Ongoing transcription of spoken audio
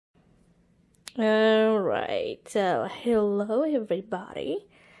Alright, so hello everybody.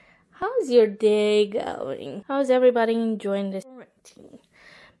 How's your day going? How's everybody enjoying this quarantine?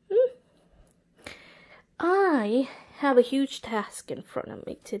 I have a huge task in front of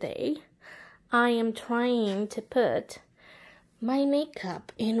me today. I am trying to put my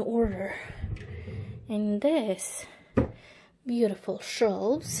makeup in order in this beautiful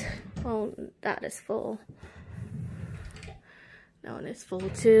shelves. Oh, that is full. That one is full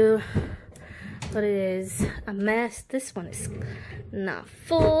too. But it is a mess. This one is not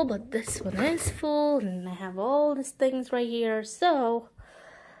full, but this one is full, and I have all these things right here. So,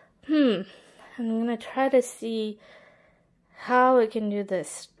 I'm gonna try to see how I can do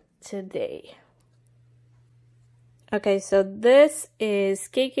this today. Okay, so this is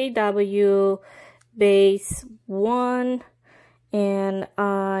KKW base 1, and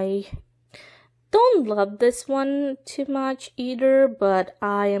I don't love this one too much either, but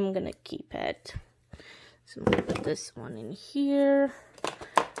I am gonna keep it. So I'm gonna put this one in here.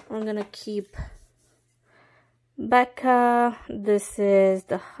 We're gonna keep Becca. This is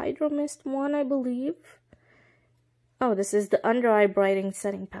the Hydro Mist one, I believe. Oh, this is the Under Eye Brightening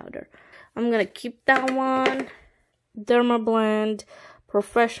Setting Powder. I'm gonna keep that one. Dermablend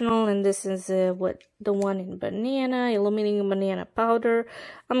Professional, and this is the one in banana, illuminating banana powder.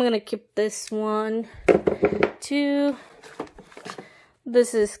 I'm gonna keep this one too.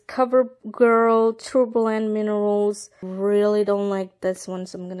 This is CoverGirl True Blend Minerals. Really don't like this one,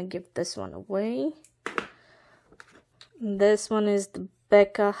 so I'm gonna give this one away. This one is the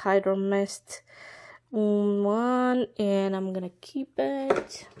Becca Hydro Mist one, and I'm gonna keep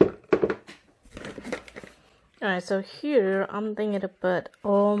it. Alright, so here I'm thinking to put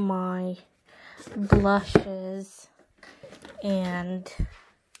all my blushes and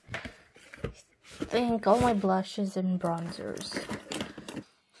I think all my blushes and bronzers.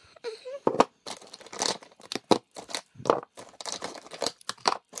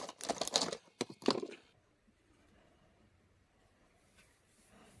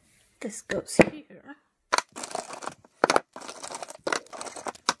 This goes here.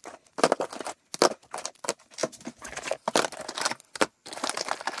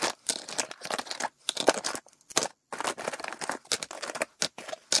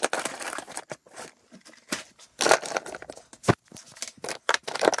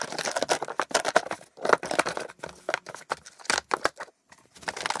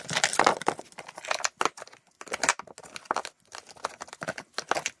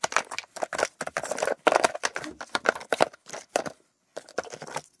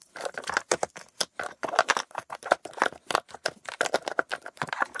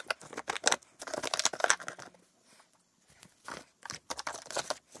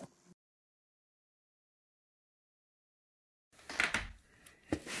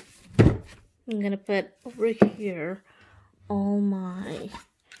 I'm gonna put over here all my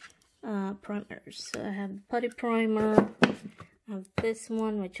primers. So I have the putty primer. I have this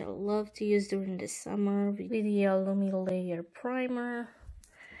one, which I love to use during the summer, with the Lumi Layer Primer.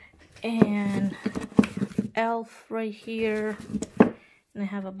 And e.l.f. right here. And I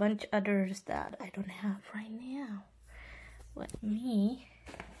have a bunch others that I don't have right now with me.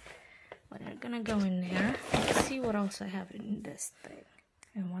 But they're gonna go in there. Let's see what else I have in this thing.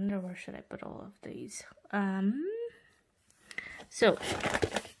 I wonder where should I put all of these. So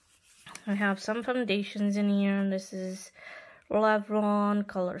I have some foundations in here, and this is Revlon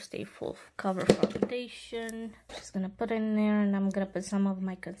Color Stay Full Cover Foundation. Just gonna put in there, and I'm gonna put some of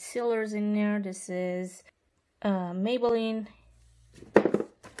my concealers in there. This is Maybelline,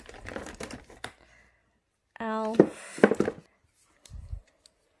 e.l.f.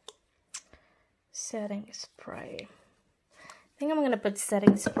 setting spray. I think I'm gonna put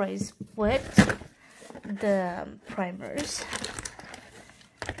setting sprays with the primers.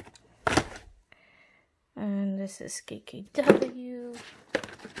 And this is KKW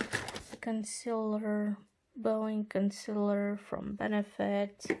concealer, Bowing concealer from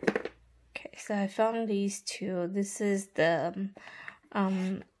Benefit. Okay, so I found these two. This is the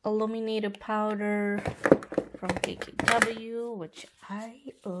illuminator powder from KKW, which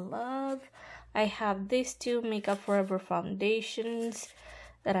I love. I have these two Makeup Forever foundations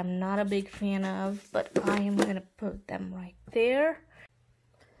that I'm not a big fan of, but I am gonna put them right there.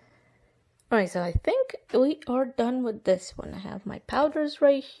 Alright, so I think we are done with this one. I have my powders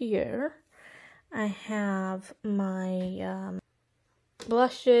right here. I have my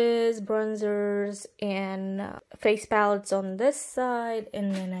blushes, bronzers, and face palettes on this side,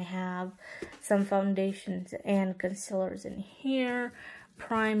 and then I have some foundations and concealers in here,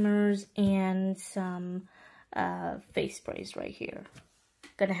 primers, and some face sprays right here.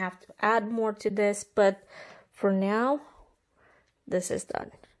 gonna have to add more to this, but for now, this is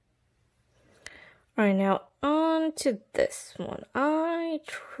done. Alright, now on to this one. I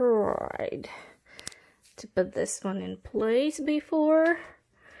tried to put this one in place before,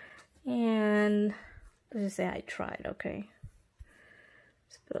 and let's just say I tried, okay?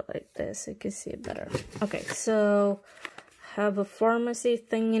 Let's put it like this so you can see it better. Okay, so I have a pharmacy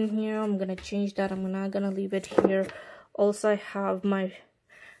thing in here. I'm gonna change that. I'm not gonna leave it here. Also, I have my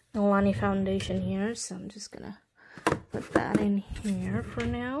Milani foundation here, so I'm just gonna put that in here for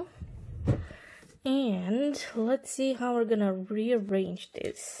now. And let's see how we're gonna rearrange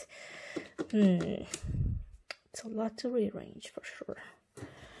this. It's a lot to rearrange for sure.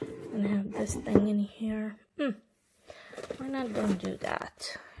 I'm gonna have this thing in here. Why not gonna do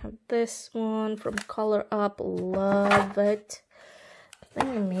that? Have this one from Color Up. Love it. I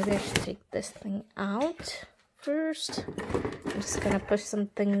think maybe I should take this thing out first. I'm just gonna push some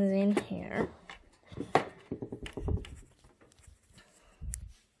things in here.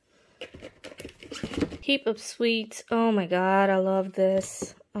 Heap of Sweets. Oh my god, I love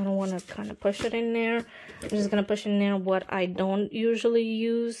this. I don't want to kind of push it in there. I'm just gonna push in there what I don't usually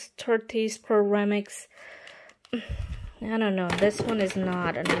use. Tortillas per Remix. I don't know. This one is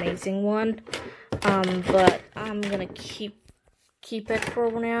not an amazing one, but I'm gonna keep it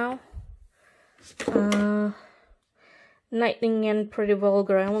for now. Nightingale Pretty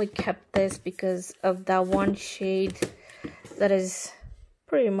Vulgar. I only kept this because of that one shade that is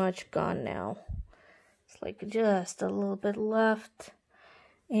pretty much gone now. It's like just a little bit left,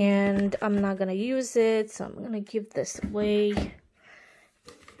 and I'm not gonna use it, so I'm gonna give this away.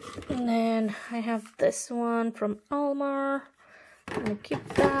 And then I have this one from Almar. I'm gonna keep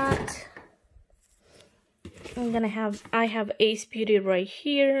that. I have Ace Beauty right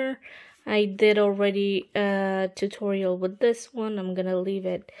here. I did already a tutorial with this one. I'm gonna leave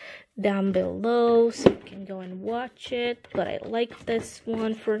it down below so you can go and watch it. But I like this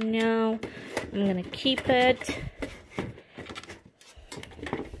one for now. I'm gonna keep it.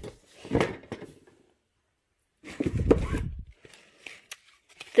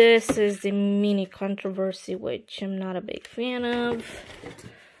 This is the Mini Controversy, which I'm not a big fan of.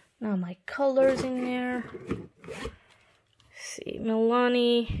 Now my colors in there. Let's see,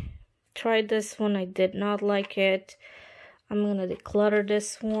 Milani. Tried this one. I did not like it. I'm gonna declutter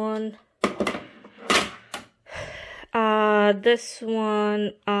this one. This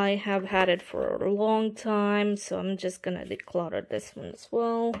one, I have had it for a long time, so I'm just gonna declutter this one as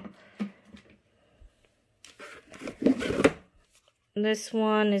well. This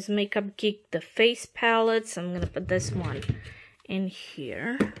one is Makeup Geek, the face palette, so I'm gonna put this one in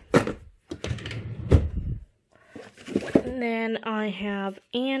here. And then I have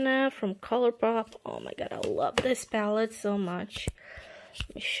Anna from ColourPop. Oh my god, I love this palette so much.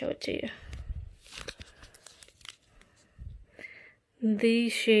 Let me show it to you.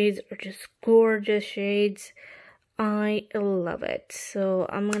 These shades are just gorgeous shades. I love it. So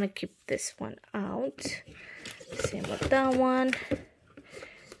I'm gonna keep this one out. Same with that one.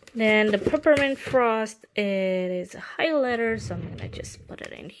 Then the Peppermint Frost, it is a highlighter, so I'm gonna just put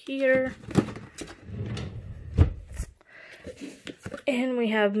it in here. And we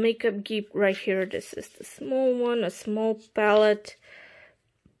have Makeup Geek right here. This is the small one, a small palette.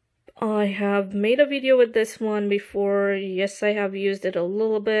 I have made a video with this one before. Yes, I have used it a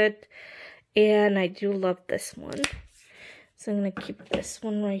little bit, and I do love this one. So I'm gonna keep this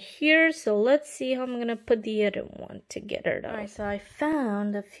one right here. So let's see how I'm gonna put the other one together though. Alright, so I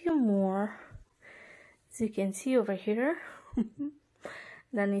found a few more, as you can see over here,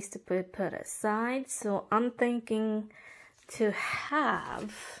 that needs to be put aside. So I'm thinking to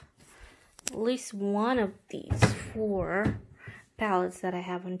have at least one of these 4 palettes that I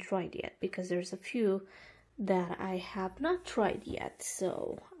haven't tried yet, because there's a few that I have not tried yet.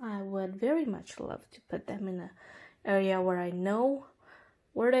 So I would very much love to put them in a area where I know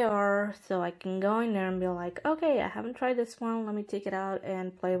where they are, so I can go in there and be like, okay, I haven't tried this one, let me take it out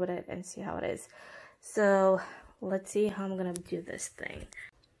and play with it and see how it is. So let's see how I'm gonna do this thing.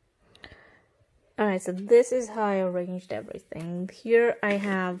 Alright, so this is how I arranged everything. Here I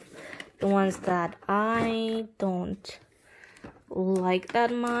have the ones that I don't like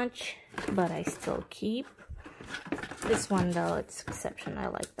that much, but I still keep. This one though, it's exception. I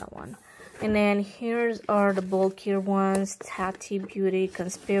like that one. And then here's are the bulkier ones: Tati Beauty,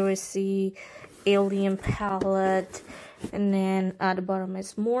 Conspiracy, Alien Palette, and then at the bottom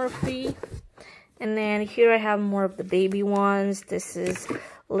is Morphe. And then here I have more of the baby ones. This is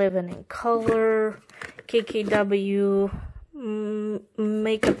Living in Color, KKW,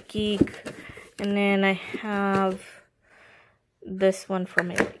 Makeup Geek, and then I have this one from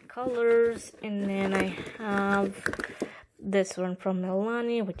LA Colors, and then I have this one from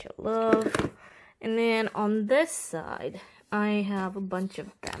Milani, which I love. And then on this side, I have a bunch of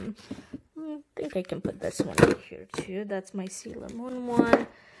them. I think I can put this one right here too. That's my Sailor Moon one.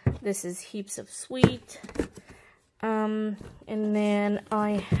 This is Heaps of Sweet. And then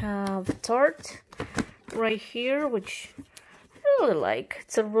I have Tarte right here, which I really like.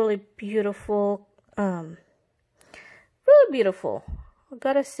 It's a really beautiful, I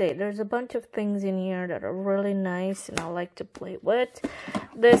gotta say, there's a bunch of things in here that are really nice and I like to play with.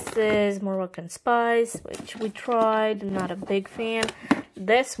 This is Moroccan Spice, which we tried, not a big fan.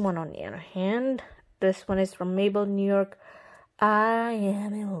 This one on the other hand, this one is from Mabel, New York. I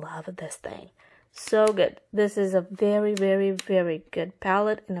am in love with this thing. So good. This is a very, very, very good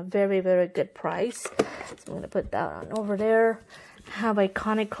palette and a very, very good price. So I'm going to put that on over there. I have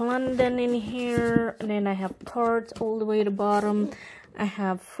Iconic London in here. And then I have Tarte all the way to the bottom. I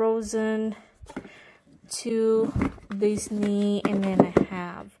have Frozen, 2, Disney, and then I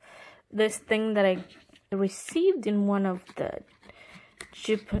have this thing that I received in one of the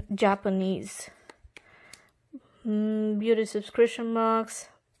Japanese beauty subscription box,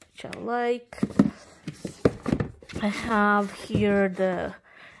 which I like. I have here the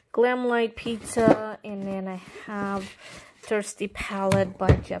Glam Light Pizza, and then I have Thirsty Palette by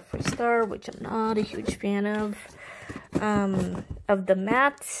Jeffree Star, which I'm not a huge fan of the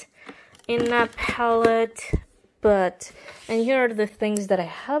mattes in that palette. But, and here are the things that I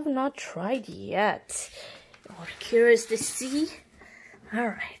have not tried yet. Or curious to see.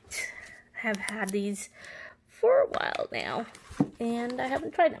 Alright, I have had these for a while now, and I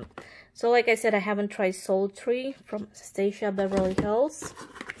haven't tried them. So like I said, I haven't tried Sultry from Anastasia Beverly Hills.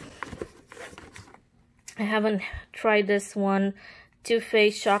 I haven't tried this one, Too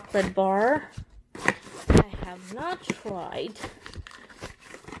Faced Chocolate Bar. I have not tried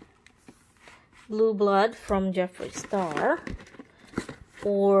Blue Blood from Jeffree Star,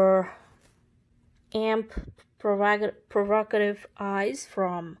 or Amp Provocative Eyes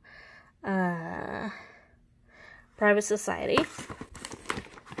from Private Society.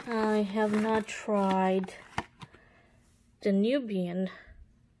 I have not tried the Nubian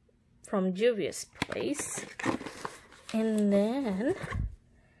from Juvia's Place. And then,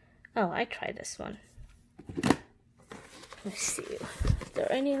 oh, I tried this one. Let's see. Is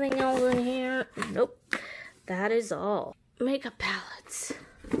there anything else in here? Nope. That is all. Makeup palettes.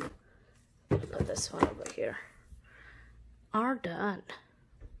 Put this one over here. Are done.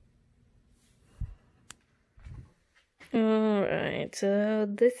 Alright, so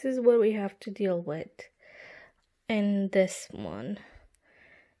this is what we have to deal with in this one.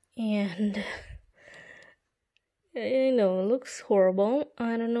 And I know it looks horrible.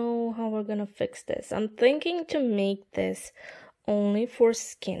 I don't know how we're gonna fix this. I'm thinking to make this only for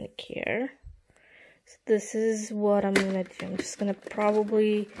skincare. So this is what I'm gonna do. I'm just gonna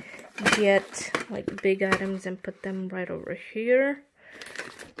probably get like big items and put them right over here,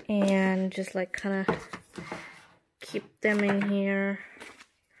 and just like kind of keep them in here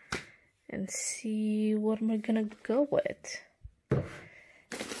and see what am I gonna go with.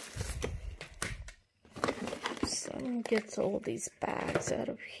 So I'm gonna get all these bags out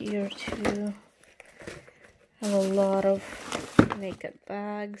of here too. I have a lot of makeup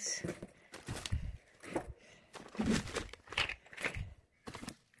bags.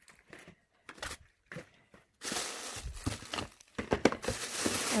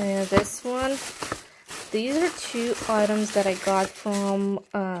 This one. These are 2 items that I got from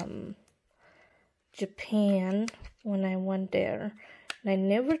Japan when I went there, and I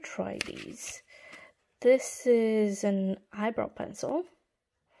never tried these. This is an eyebrow pencil.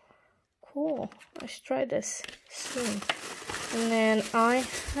 Cool. I should try this soon. And then I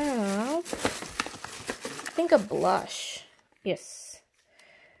have, I think, a blush. Yes.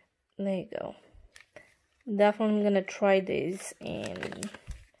 There you go. Definitely gonna try these in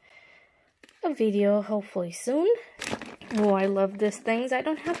a video hopefully soon. Oh, I love these things. I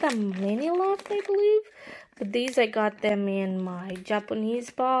don't have that many left, I believe, but these I got them in my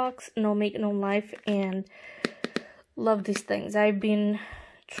Japanese box, No Make No Life, and love these things. I've been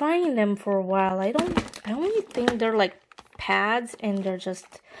trying them for a while. I only think they're like pads, and they're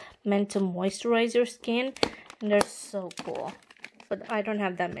just meant to moisturize your skin, and they're so cool. But I don't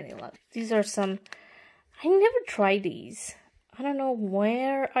have that many left. These are some, I never tried these. I don't know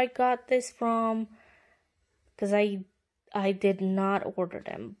where I got this from, because I did not order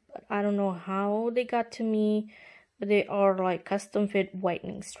them. But I don't know how they got to me, but they are like custom fit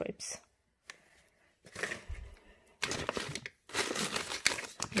whitening strips.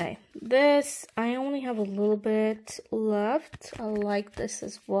 Okay, this, I only have a little bit left. I like this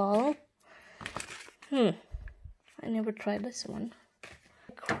as well. I never tried this one.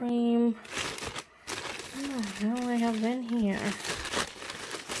 Cream. What do I have in here?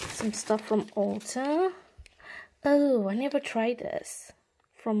 Some stuff from Ulta. Oh, I never tried this.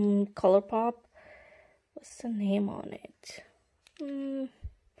 From ColourPop. What's the name on it?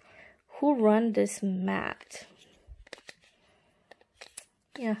 Who run this matte?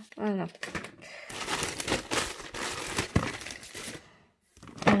 Yeah, I don't know.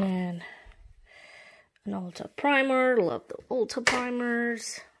 And an Ulta primer. Love the Ulta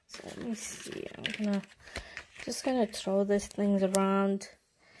primers. So let me see. I'm just gonna throw these things around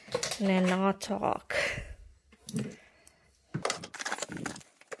and then not talk.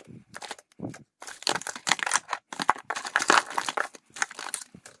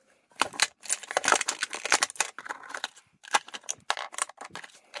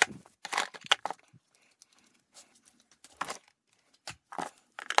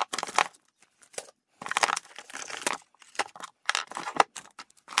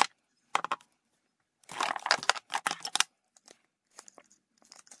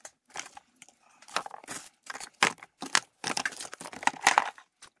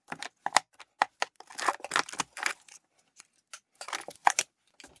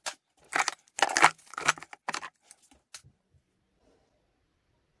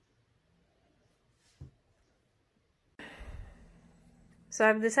 So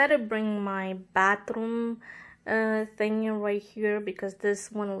I've decided to bring my bathroom thing right here because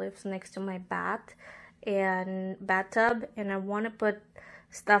this one lives next to my bath and bathtub, and I want to put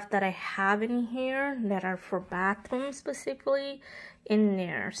stuff that I have in here that are for bathroom specifically in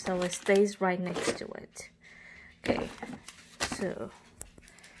there, so it stays right next to it. Okay, so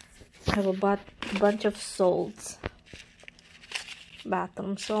I have a bunch of salts,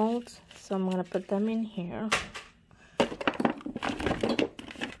 bathroom salts, so I'm gonna put them in here.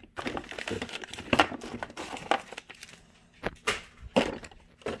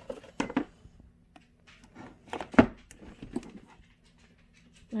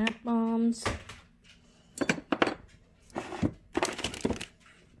 Bath bombs,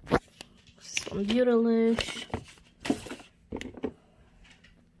 some Beautylish,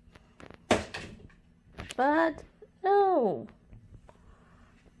 but no.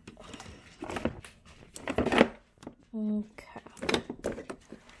 Okay,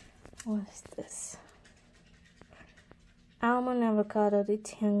 what is this? Almond Avocado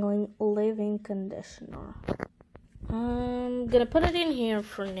Detangling Leave-In Conditioner. I'm gonna put it in here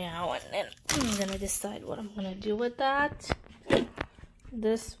for now, and then I'm gonna decide what I'm gonna do with that.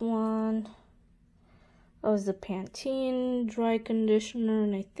 This one was the Pantene dry conditioner,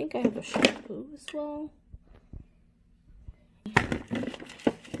 and I think I have a shampoo as well.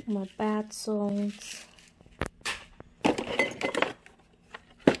 My bath salts.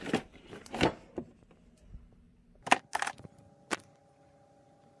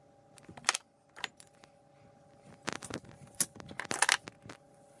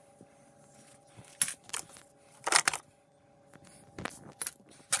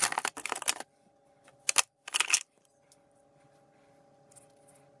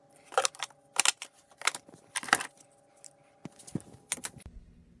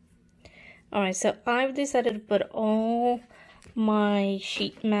 Alright, so I've decided to put all my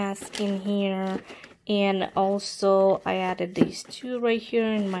sheet mask in here, and also I added these two right here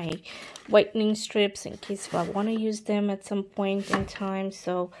in my whitening strips in case if I want to use them at some point in time,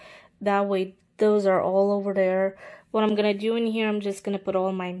 so that way those are all over there. What I'm gonna do in here, I'm just gonna put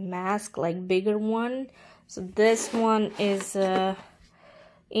all my mask, like bigger one. So this one is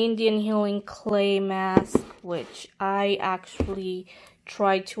Indian Healing Clay Mask, which I actually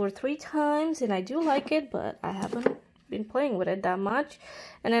tried 2 or 3 times and I do like it, but I haven't been playing with it that much.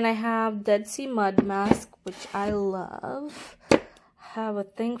 And then I have Dead Sea Mud Mask, which I love. Have a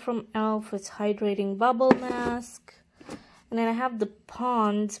thing from e.l.f. It's Hydrating Bubble Mask. And then I have the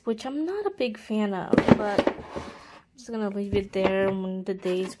Ponds, which I'm not a big fan of, but I'm just gonna leave it there when the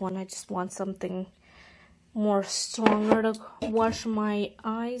days when I just want something more stronger to wash my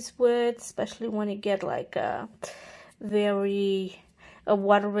eyes with, especially when you get like a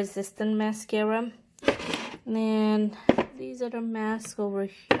water resistant mascara. And then these are the masks over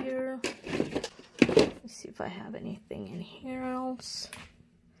here. Let's see if I have anything in here else.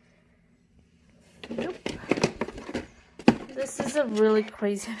 Nope. This is a really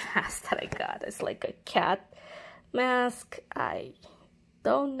crazy mask that I got. It's like a cat mask. I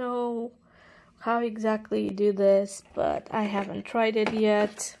don't know how exactly you do this, but I haven't tried it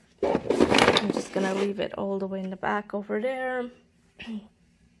yet. I'm just gonna leave it all the way in the back over there.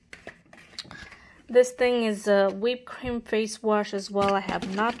 This thing is a whipped cream face wash as well. I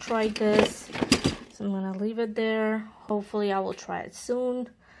have not tried this, so I'm gonna leave it there. Hopefully I will try it soon.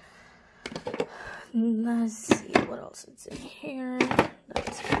 Let's see what else is in here.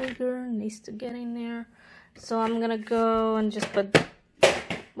 That's bigger, needs to get in there. So I'm gonna go and just put,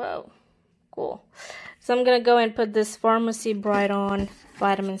 whoa, cool. So I'm gonna go and put this Pharmacy Bright On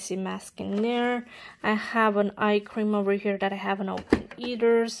vitamin C mask in there. I have an eye cream over here that I haven't opened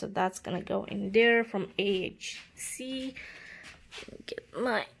either, so that's gonna go in there from AHC. Get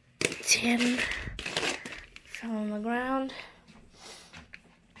my tin fell on the ground.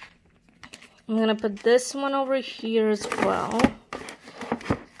 I'm gonna put this one over here as well.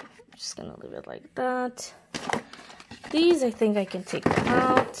 I'm just gonna leave it like that. These, I think I can take them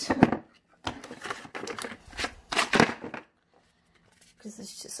out, because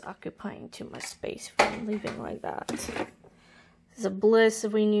it's just occupying too much space if I'm leaving like that. This is a Bliss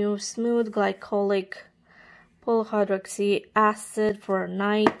Renew Smooth Glycolic Polyhydroxy Acid for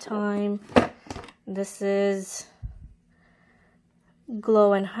nighttime. This is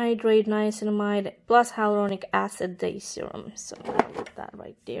Glow and Hydrate Niacinamide plus Hyaluronic Acid Day Serum. So I'm gonna leave that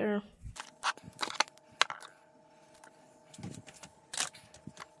right there.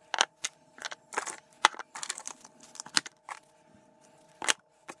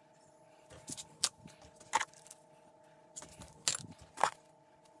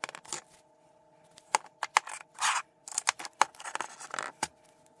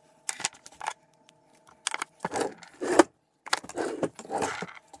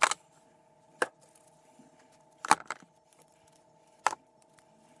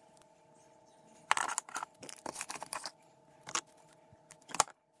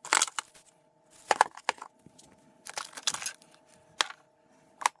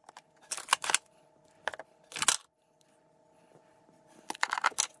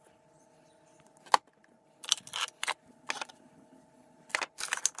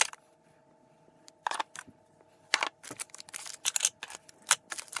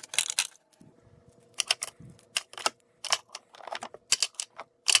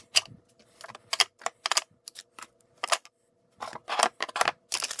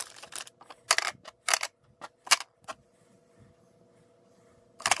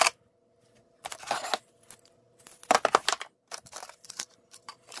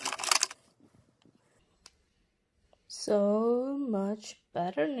 So much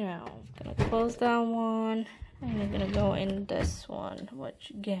better now. I'm gonna close that one, and I'm gonna go in this one,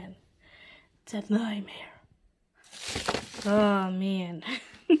 which again, it's a nightmare. Oh man.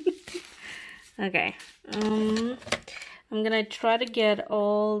 Okay. I'm gonna try to get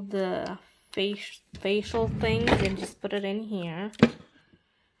all the facial things and just put it in here,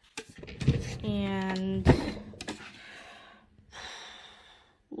 and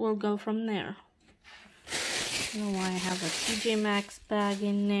we'll go from there. I don't know why I have a TJ Maxx bag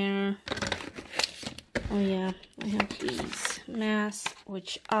in there. Oh yeah, I have these masks,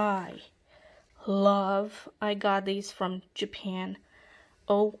 which I love. I got these from Japan.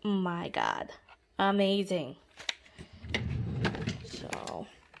 Oh my god, amazing. So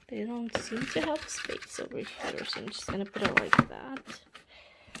they don't seem to have space over here, so I'm just gonna put it like that.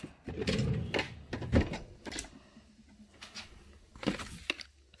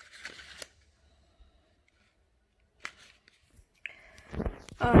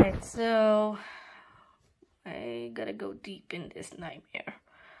 Alright, so I gotta go deep in this nightmare.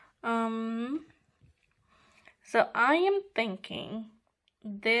 So I am thinking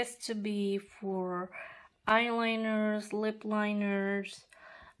this to be for eyeliners, lip liners,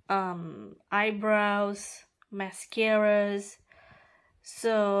 eyebrows, mascaras.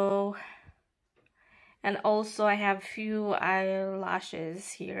 So, and also I have a few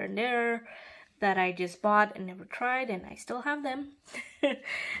eyelashes here and there that I just bought and never tried, and I still have them.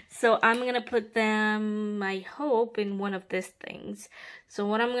 So I'm gonna put them, I hope, in one of these things. So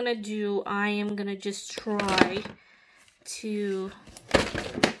what I'm gonna do, I am gonna just try to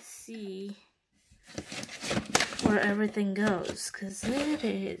see where everything goes, because it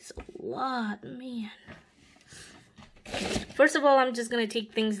is a lot, man. First of all, I'm just gonna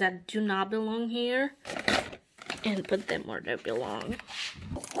take things that do not belong here and put them where they belong.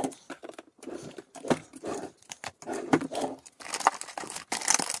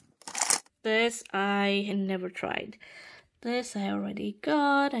 This I never tried. This I already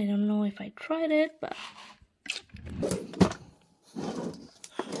got. I don't know if I tried it, but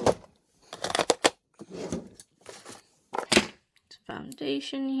it's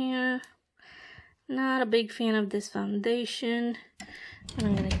foundation here. Not a big fan of this foundation, and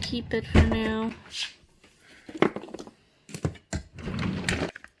I'm gonna keep it for now.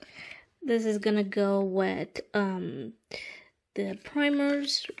 This is gonna go with the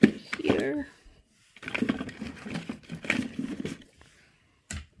primers right here.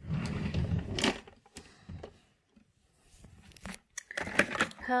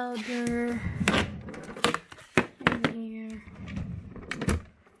 Powder in here.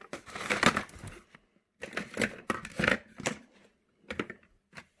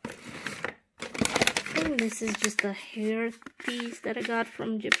 And this is just a hair piece that I got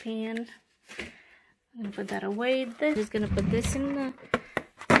from Japan. I'm gonna put that away. Then just gonna put this in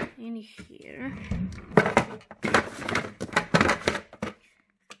here.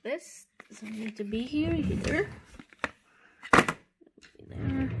 This doesn't need to be here either.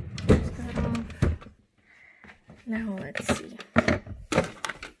 There. Close that off. Now let's see.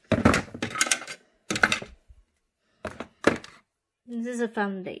 This is a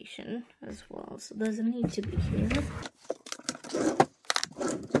foundation as well, so it doesn't need to be here.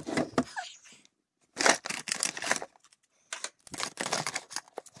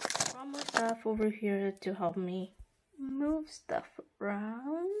 More stuff over here to help me move stuff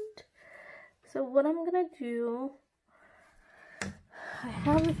around. So what I'm gonna do, I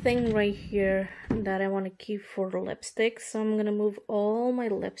have a thing right here that I want to keep for the lipsticks, so I'm gonna move all my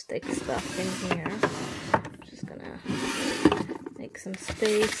lipstick stuff in here. I'm just gonna make some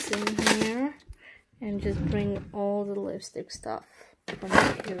space in here and just bring all the lipstick stuff from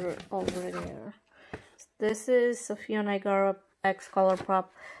here over there. This is Sofia Niagara X Color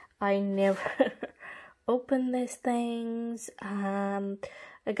Pop. I never opened these things. I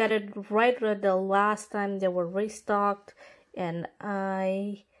got it right the last time they were restocked, and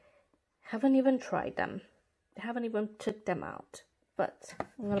I haven't even tried them. I haven't even took them out, but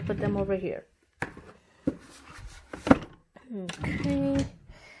I'm gonna put them over here. Okay,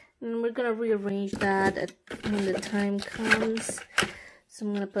 and we're gonna rearrange that when the time comes. So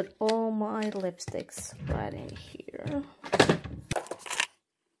I'm gonna put all my lipsticks right in here.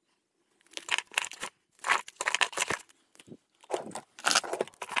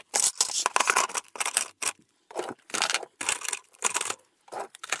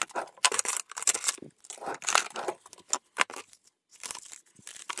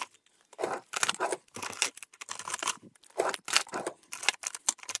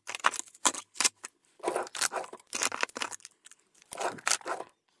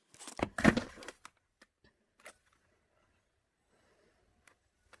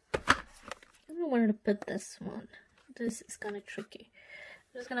 Where to put this one. This is kind of tricky.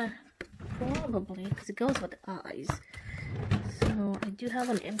 I'm just gonna probably, because it goes with the eyes, so I do have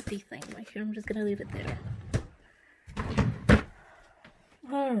an empty thing right here. I'm just gonna leave it there.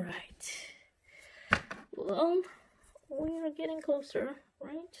 Alright, well, we are getting closer,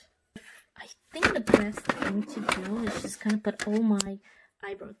 right? I think the best thing to do is just kind of put all my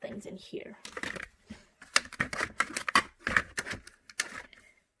eyebrow things in here.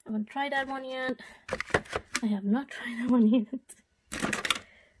 I haven't tried that one yet. I have not tried that one yet.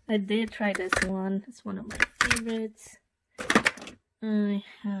 I did try this one. It's one of my favorites. I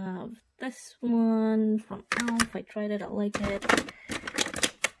have this one from Elf. I tried it. I like it.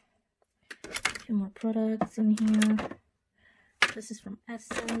 A few more products in here. This is from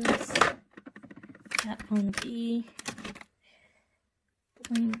Essence. Kat Von D.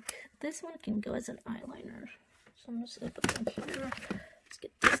 Blink. This one can go as an eyeliner. So I'm just going to put them here. Let's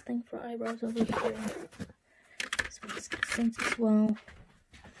get this thing for eyebrows over here. This one's Essence as well.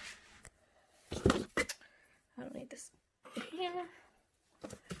 I don't need this here.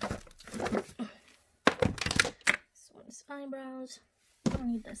 This one's eyebrows. I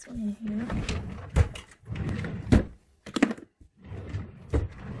don't need this one in here.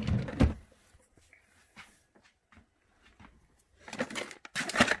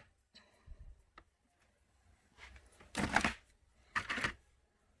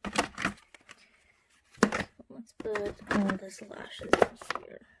 Let's put all these lashes in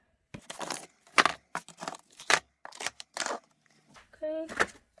here. Okay,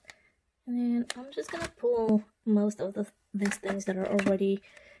 and then I'm just gonna pull most of these things that are already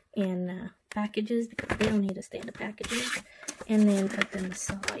in packages, because they don't need to stay in the packages, and then put them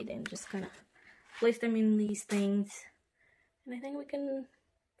aside and just kind of place them in these things, and I think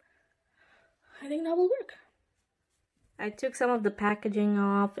that will work. I took some of the packaging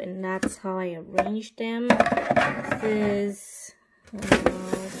off, and that's how I arranged them. This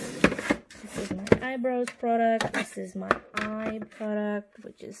is my eyebrows product. This is my eye product,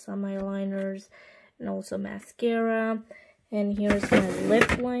 which is some eyeliners and also mascara. And here's my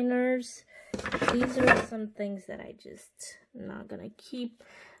lip liners. These are some things that I just not gonna keep.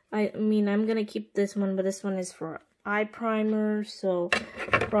 I mean, I'm gonna keep this one, but this one is for eye primer, so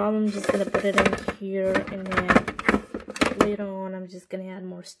probably I'm just gonna put it in here, and then later on I'm just gonna add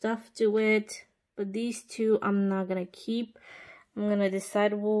more stuff to it. But these two I'm not gonna keep. I'm gonna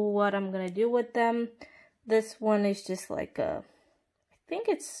decide what I'm gonna do with them. This one is just like a, I think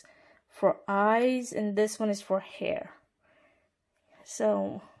it's for eyes, and this one is for hair.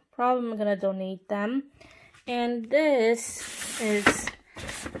 So probably I'm gonna donate them. And this is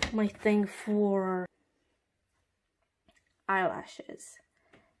my thing for eyelashes.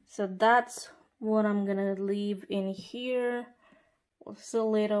 So that's what I'm gonna leave in here. We'll see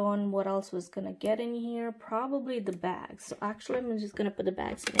later on what else was gonna get in here. Probably the bags. So actually I'm just gonna put the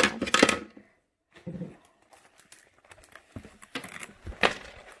bags now.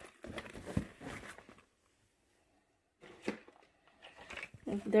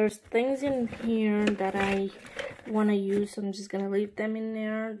 There's things in here that I want to use, so I'm just gonna leave them in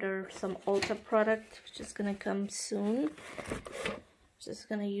there. There's some Ulta product which is gonna come soon. Just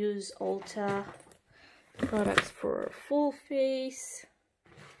gonna use Ulta products for full face.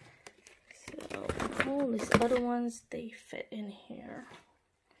 So all these other ones, they fit in here.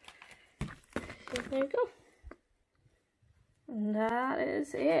 So there you go. And that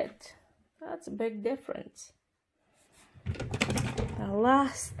is it. That's a big difference. The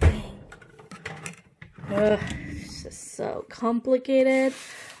last thing, it's just so complicated,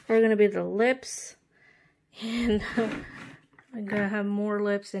 are gonna be the lips, and I'm gonna have more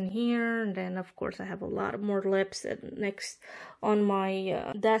lips in here, and then of course I have a lot of more lips next on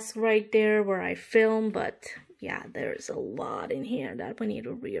my desk right there where I film. But yeah, there's a lot in here that we need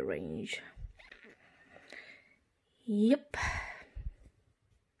to rearrange. Yep.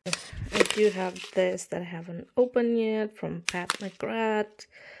 I do have this that I haven't opened yet from Pat McGrath.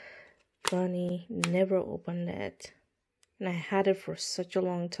 Funny, never opened it. And I had it for such a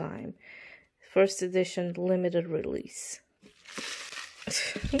long time. First edition, limited release.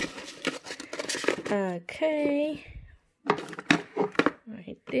 Okay.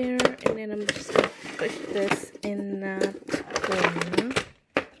 Right there. And then I'm just going to push this in that corner.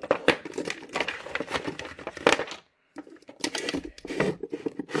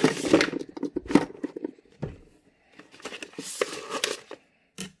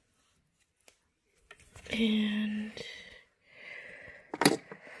 And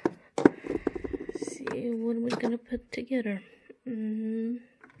see what we're gonna put together.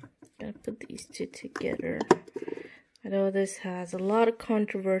 Gotta put these two together. I know this has a lot of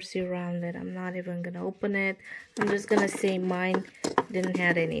controversy around it. I'm not even gonna open it. I'm just gonna say mine didn't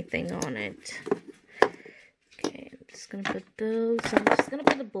have anything on it. Okay, I'm just gonna put those. I'm just gonna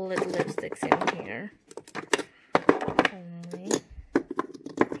put the bullet lipsticks in here only.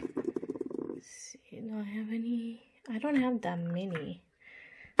 Do I have any? I don't have that many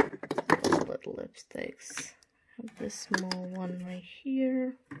bullet lipsticks. I have this small one right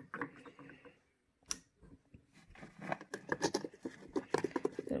here.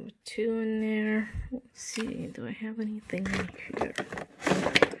 There were two in there. Let's see, do I have anything in here?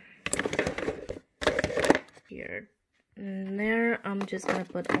 Here. And there, I'm just gonna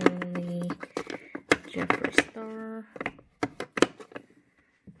put only Jeffree Star.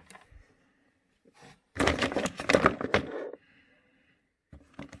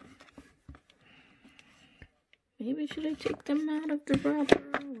 Maybe should I take them out of the wrapper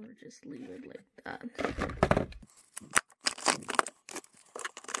or just leave it like that?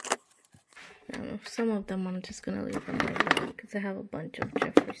 I don't know, some of them I'm just gonna leave them like that because I have a bunch of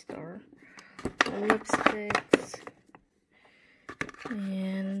Jeffree Star lipsticks.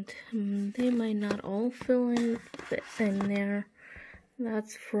 And they might not all fit in there.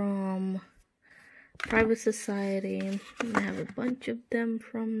 That's from Private Society. I have a bunch of them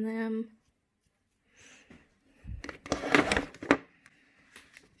from them.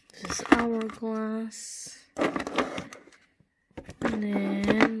 This is Hourglass. And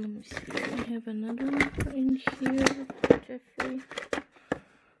then, let me see, do I have another one in here, Jeffree?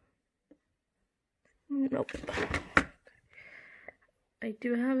 Nope. I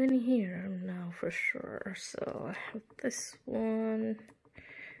do have in here now for sure. So I have this one.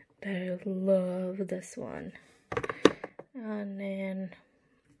 I love this one. And then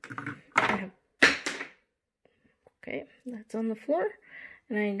I have, okay, that's on the floor.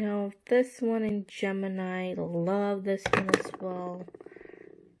 And I have this one in Gemini. Love this one as well.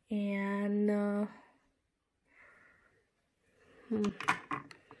 And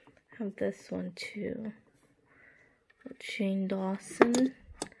have this one too. Shane Dawson.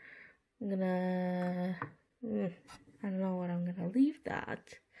 I'm gonna, I don't know what I'm gonna leave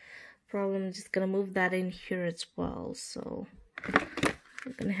that. Probably I'm just gonna move that in here as well. So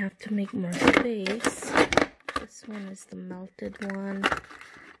I'm gonna have to make more space. This This one is the melted one.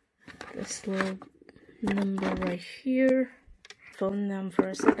 This little number right here. Phone them for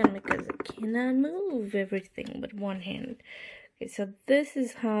a second because I cannot move everything with one hand. Okay, so this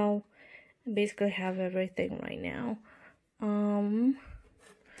is how I basically have everything right now. I'm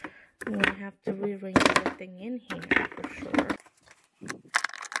gonna have to rearrange everything in here for sure.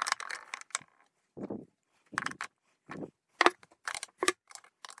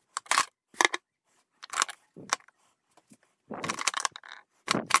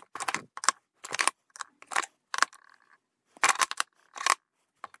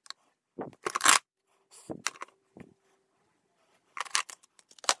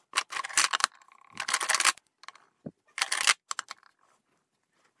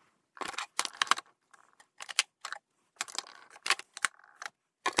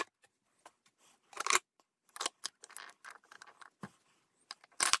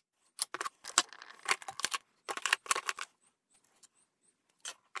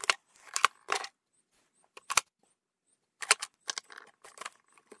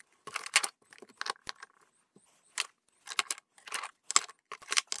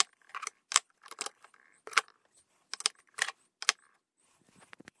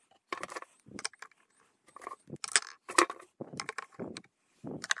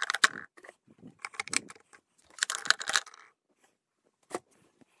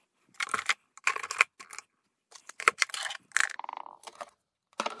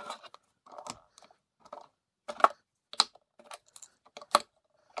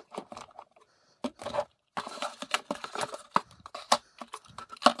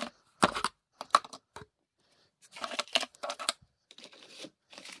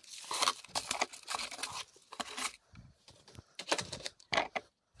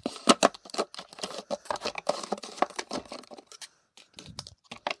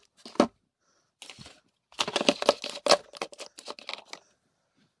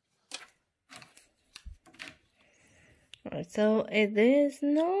 So it is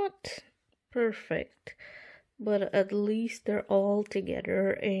not perfect, but at least they're all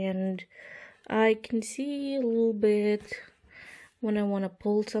together, and I can see a little bit when I want to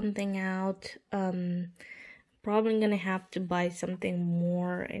pull something out. Probably gonna have to buy something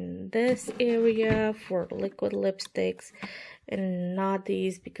more in this area for liquid lipsticks and not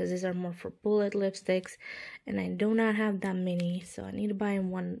these, because these are more for bullet lipsticks and I do not have that many, so I need to buy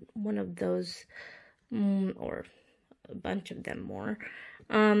one of those, or a bunch of them more.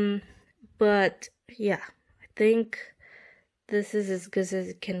 But yeah, I think this is as good as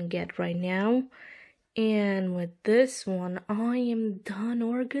it can get right now. And with this one, I am done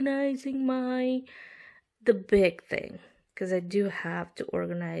organizing the big thing, because I do have to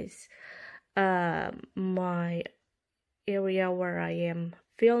organize my area where I am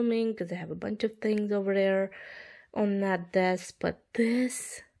filming, because I have a bunch of things over there on that desk. But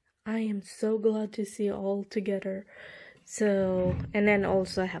this, I am so glad to see all together. So, and then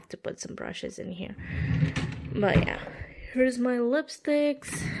also I have to put some brushes in here. But yeah, here's my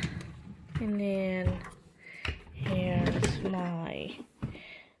lipsticks, and then here's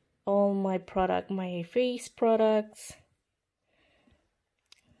all my my face products,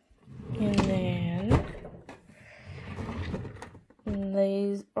 and then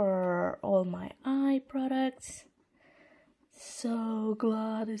these are all my eye products. So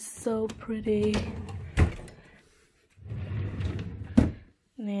glad, it's so pretty.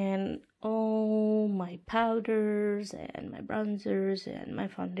 And all my powders and my bronzers and my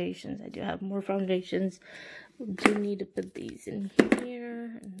foundations. I do have more foundations. I do need to put these in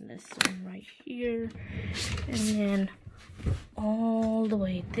here, and this one right here, and then all the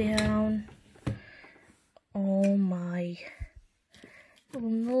way down all my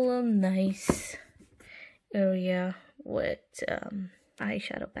little nice area with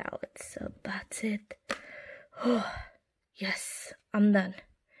eyeshadow palettes. So that's it. Oh, yes, I'm done.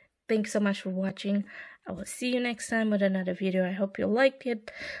 Thanks so much for watching. I will see you next time with another video. I hope you liked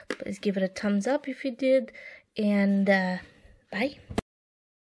it. Please give it a thumbs up if you did. And bye.